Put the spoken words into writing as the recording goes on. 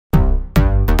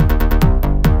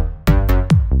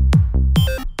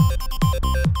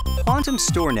Quantum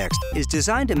StorNext is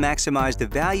designed to maximize the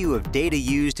value of data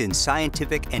used in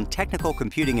scientific and technical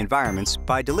computing environments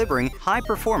by delivering high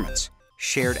performance,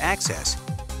 shared access,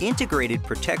 integrated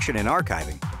protection and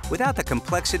archiving without the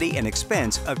complexity and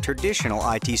expense of traditional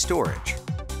IT storage.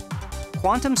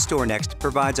 Quantum StorNext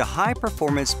provides a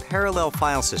high-performance parallel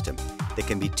file system that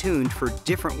can be tuned for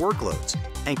different workloads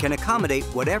and can accommodate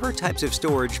whatever types of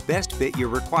storage best fit your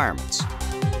requirements.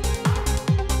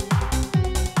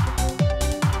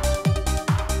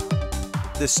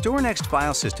 The StorNext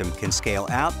file system can scale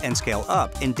out and scale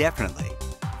up indefinitely.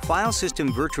 File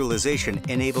system virtualization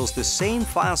enables the same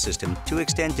file system to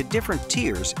extend to different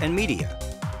tiers and media.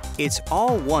 It's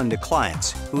all one to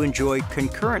clients who enjoy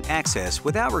concurrent access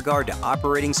without regard to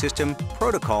operating system,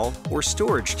 protocol, or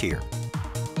storage tier.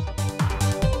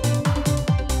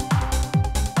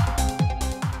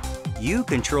 You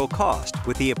control cost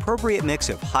with the appropriate mix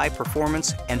of high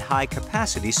performance and high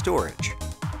capacity storage.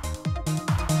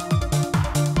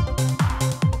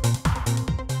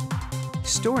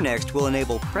 StorNext will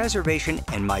enable preservation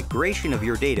and migration of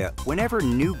your data whenever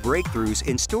new breakthroughs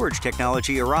in storage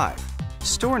technology arrive.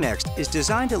 StorNext is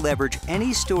designed to leverage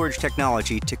any storage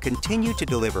technology to continue to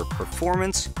deliver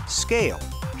performance, scale,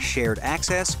 shared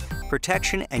access,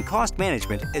 protection, and cost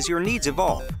management as your needs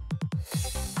evolve.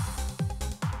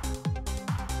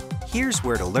 Here's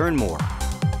where to learn more.